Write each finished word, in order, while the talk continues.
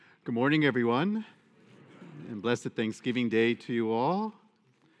Good morning, everyone, and blessed Thanksgiving Day to you all.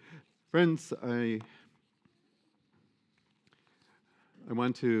 Friends, I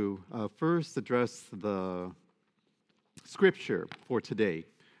want to first address the scripture for today,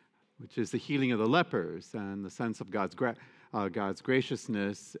 which is the healing of the lepers and the sense of God's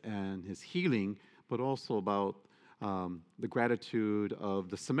graciousness and his healing, but also about the gratitude of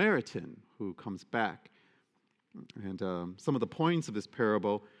the Samaritan who comes back. And some of the points of this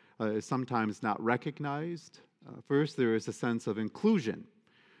parable is sometimes not recognized. First, there is a sense of inclusion.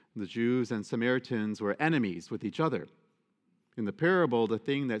 The Jews and Samaritans were enemies with each other. In the parable, the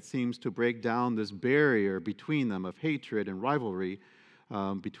thing that seems to break down this barrier between them of hatred and rivalry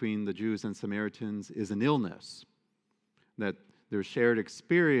between the Jews and Samaritans is an illness. That their shared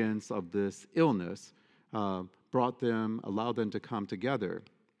experience of this illness allowed them to come together.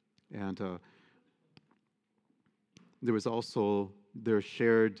 And there was also their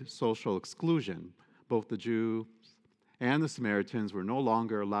shared social exclusion. Both the Jews and the Samaritans were no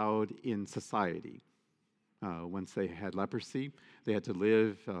longer allowed in society. Once they had leprosy, they had to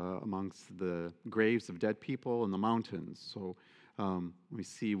live amongst the graves of dead people in the mountains. So we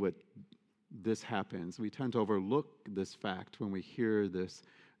see what this happens. We tend to overlook this fact when we hear this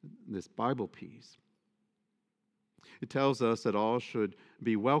Bible piece. It tells us that all should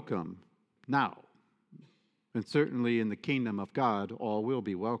be welcome now. And certainly in the kingdom of God, all will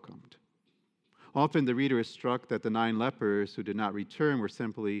be welcomed. Often the reader is struck that the 9 lepers who did not return were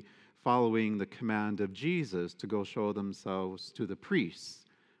simply following the command of Jesus to go show themselves to the priests.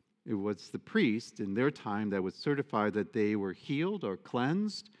 It was the priest in their time that would certify that they were healed or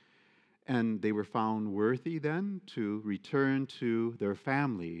cleansed, and they were found worthy then to return to their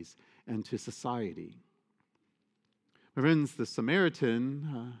families and to society. My friends, the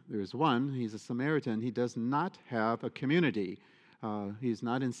Samaritan, there's one, he's a Samaritan. He does not have a community. He's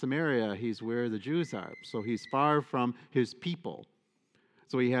not in Samaria. He's where the Jews are. So he's far from his people.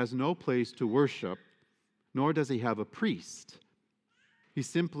 So he has no place to worship, nor does he have a priest. He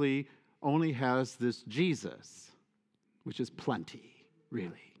simply only has this Jesus, which is plenty,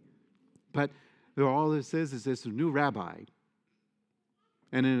 really. But all this is this new rabbi.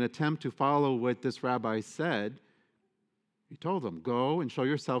 And in an attempt to follow what this rabbi said, he told them, go and show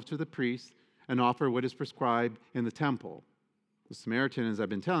yourself to the priest and offer what is prescribed in the temple. The Samaritan, as I've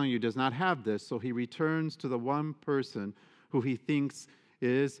been telling you, does not have this, so he returns to the one person who he thinks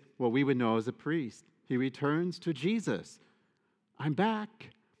is what we would know as a priest. He returns to Jesus. I'm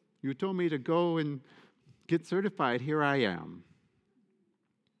back. You told me to go and get certified. Here I am.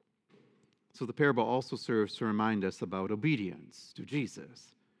 So the parable also serves to remind us about obedience to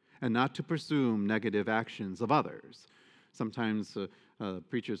Jesus and not to presume negative actions of others. Sometimes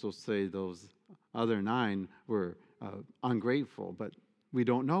preachers will say those other 9 were ungrateful, but we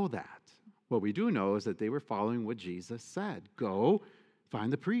don't know that. What we do know is that they were following what Jesus said. Go,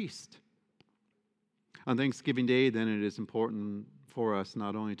 find the priest. On Thanksgiving Day, then, it is important for us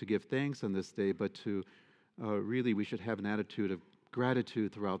not only to give thanks on this day, but to really we should have an attitude of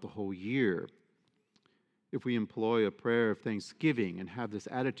gratitude throughout the whole year. If we employ a prayer of thanksgiving and have this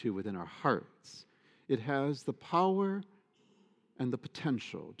attitude within our hearts, it has the power and the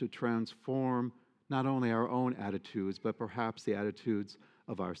potential to transform not only our own attitudes, but perhaps the attitudes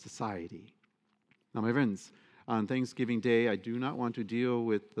of our society. Now, my friends, on Thanksgiving Day, I do not want to deal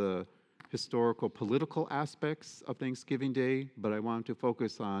with the historical, political aspects of Thanksgiving Day, but I want to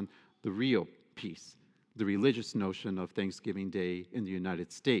focus on the real piece, the religious notion of Thanksgiving Day in the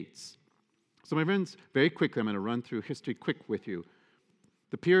United States. So, my friends, very quickly, I'm going to run through history quick with you.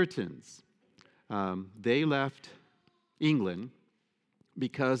 The Puritans, they left England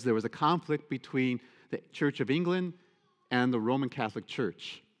because there was a conflict between the Church of England and the Roman Catholic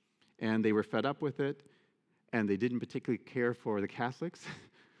Church. And they were fed up with it, and they didn't particularly care for the Catholics.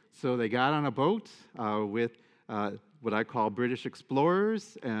 So they got on a boat with what I call British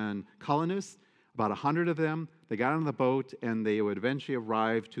explorers and colonists, about 100 of them. They got on the boat, and they would eventually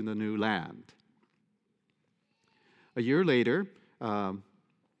arrive to the new land. A year later, of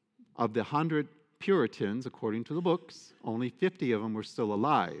the 100 Puritans, according to the books, only 50 of them were still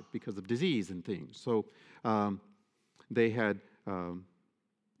alive because of disease and things. So they had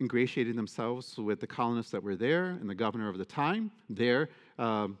ingratiated themselves with the colonists that were there, and the governor of the time there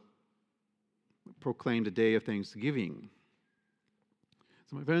proclaimed a day of Thanksgiving.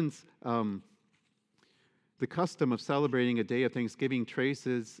 So my friends, the custom of celebrating a day of Thanksgiving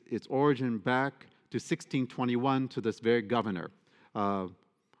traces its origin back to 1621 to this very governor.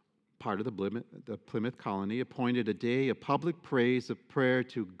 Part of the Plymouth colony appointed a day of public praise of prayer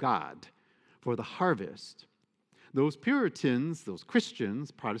to God for the harvest. Those Puritans, those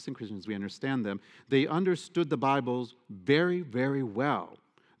Christians, Protestant Christians, we understand them, they understood the Bibles very, very well.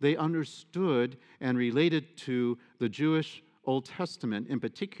 They understood and related to the Jewish Old Testament, in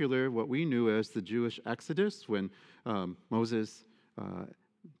particular what we knew as the Jewish Exodus, when Moses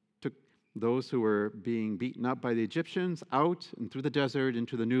took those who were being beaten up by the Egyptians out and through the desert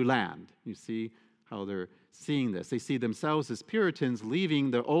into the new land. You see how they're seeing this. They see themselves as Puritans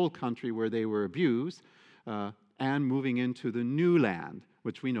leaving the old country where they were abused and moving into the new land,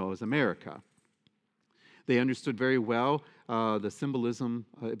 which we know as America. They understood very well the symbolism,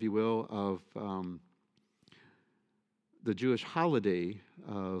 if you will, of the Jewish holiday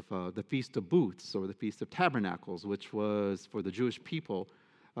of the Feast of Booths or the Feast of Tabernacles, which was for the Jewish people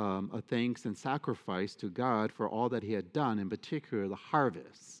a thanks and sacrifice to God for all that he had done, in particular the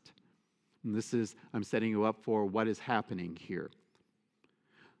harvest. And this is, I'm setting you up for what is happening here.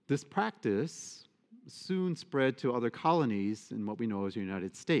 This practice soon spread to other colonies in what we know as the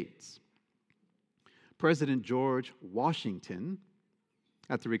United States. President George Washington,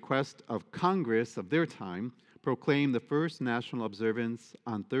 at the request of Congress of their time, proclaimed the first national observance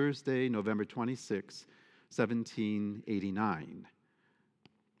on Thursday, November 26, 1789.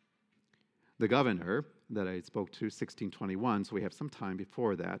 The governor that I spoke to, 1621, so we have some time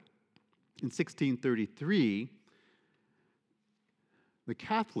before that. In 1633, the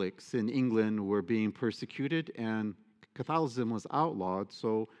Catholics in England were being persecuted and Catholicism was outlawed,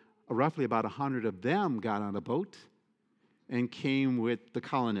 so roughly about 100 of them got on a boat and came with the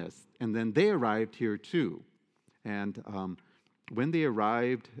colonists. And then they arrived here too. And when they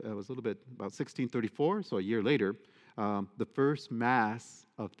arrived, it was a little bit about 1634, so a year later, the first Mass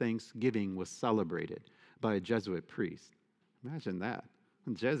of Thanksgiving was celebrated by a Jesuit priest. Imagine that,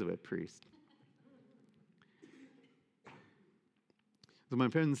 a Jesuit priest. So my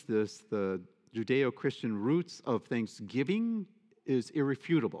friends, the Judeo-Christian roots of Thanksgiving is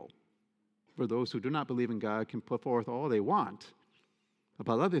irrefutable. For those who do not believe in God can put forth all they want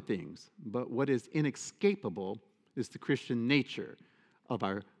about other things, but what is inescapable is the Christian nature of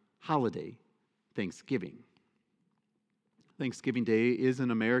our holiday, Thanksgiving. Thanksgiving Day is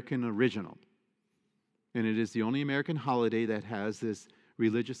an American original, and it is the only American holiday that has this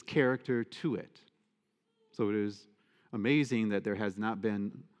religious character to it. So it is amazing that there has not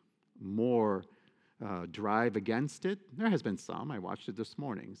been more drive against it. There has been some. I watched it this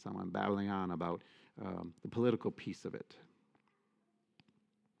morning. Someone babbling on about the political piece of it.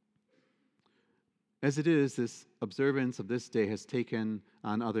 As it is, this observance of this day has taken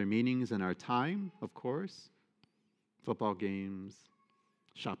on other meanings in our time, of course. Football games,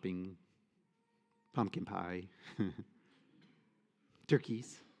 shopping, pumpkin pie,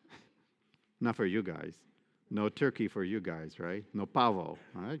 turkeys. Not for you guys. No turkey for you guys, right? No pavo,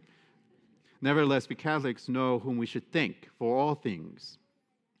 all right? Nevertheless, we Catholics know whom we should thank for all things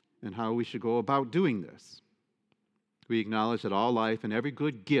and how we should go about doing this. We acknowledge that all life and every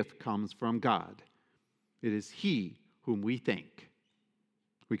good gift comes from God. It is He whom we thank.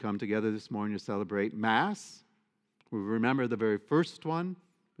 We come together this morning to celebrate Mass. We remember the very first one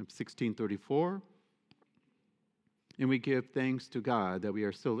of 1634. And we give thanks to God that we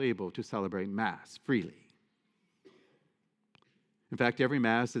are still able to celebrate Mass freely. In fact, every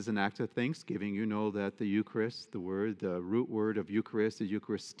Mass is an act of thanksgiving. You know that the Eucharist, the root word of Eucharist is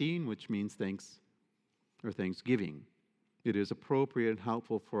Eucharistine, which means thanks or thanksgiving. It is appropriate and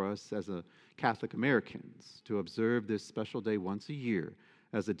helpful for us as Catholic Americans to observe this special day once a year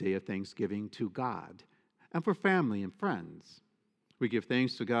as a day of thanksgiving to God and for family and friends. We give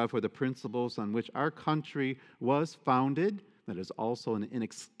thanks to God for the principles on which our country was founded. That is also an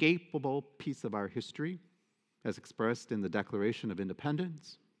inescapable piece of our history, as expressed in the Declaration of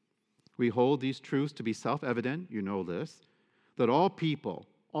Independence. We hold these truths to be self-evident, you know this, that all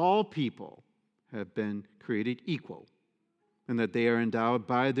people have been created equal, and that they are endowed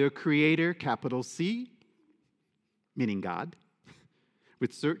by their Creator, capital C, meaning God,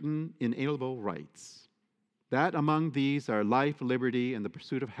 with certain inalienable rights. That among these are life, liberty, and the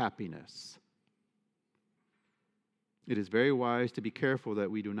pursuit of happiness. It is very wise to be careful that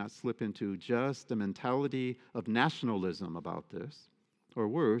we do not slip into just a mentality of nationalism about this, or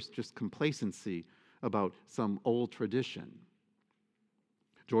worse, just complacency about some old tradition.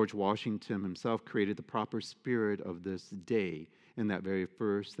 George Washington himself created the proper spirit of this day in that very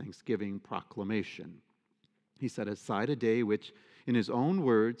first Thanksgiving proclamation. He set aside a day which, in his own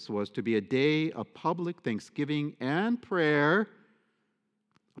words, was to be a day of public thanksgiving and prayer.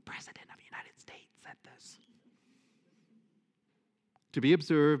 The President of the United States said this. To be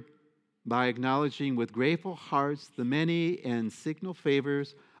observed by acknowledging with grateful hearts the many and signal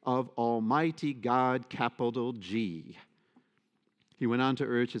favors of Almighty God, capital G. He went on to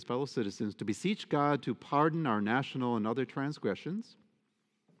urge his fellow citizens to beseech God to pardon our national and other transgressions,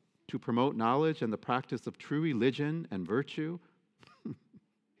 to promote knowledge and the practice of true religion and virtue,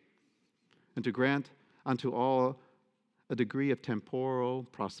 and to grant unto all a degree of temporal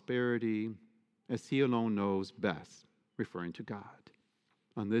prosperity as he alone knows best, referring to God.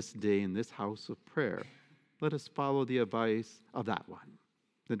 On this day in this house of prayer, let us follow the advice of that one,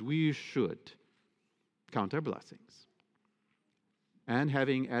 that we should count our blessings. And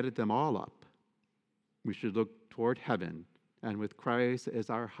having added them all up, we should look toward heaven and with Christ as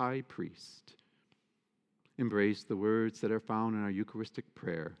our high priest, embrace the words that are found in our Eucharistic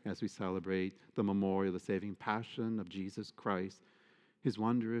prayer as we celebrate the memorial of the saving passion of Jesus Christ, his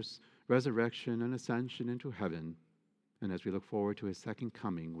wondrous resurrection and ascension into heaven. And as we look forward to his second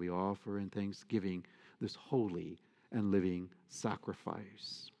coming, we offer in thanksgiving this holy and living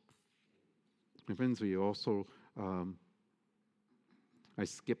sacrifice. My friends, we also, I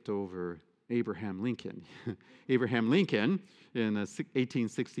skipped over Abraham Lincoln. Abraham Lincoln, in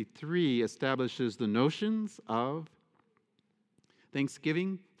 1863, establishes the notions of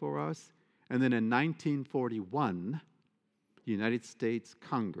Thanksgiving for us. And then in 1941, the United States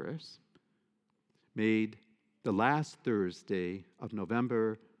Congress made the last Thursday of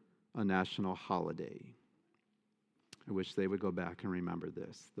November a national holiday. I wish they would go back and remember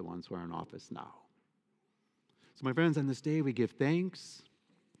this, the ones who are in office now. So, my friends, on this day we give thanks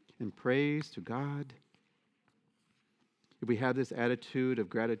and praise to God. If we have this attitude of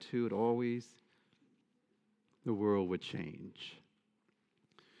gratitude always, the world would change.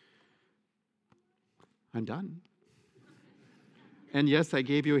 I'm done. And yes, I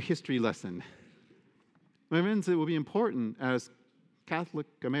gave you a history lesson. My friends, it will be important as Catholic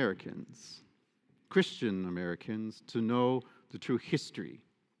Americans, Christian Americans, to know the true history,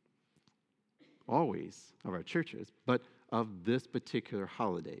 always, of our churches, but of this particular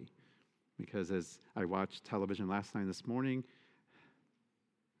holiday. Because as I watched television last night and this morning,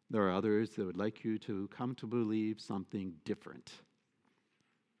 there are others that would like you to come to believe something different.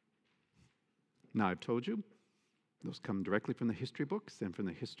 Now, I've told you, those come directly from the history books and from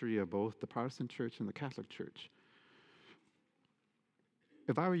the history of both the Protestant Church and the Catholic Church.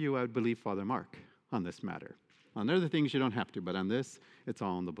 If I were you, I would believe Father Mark on this matter. On other things, you don't have to, but on this, it's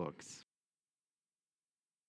all in the books.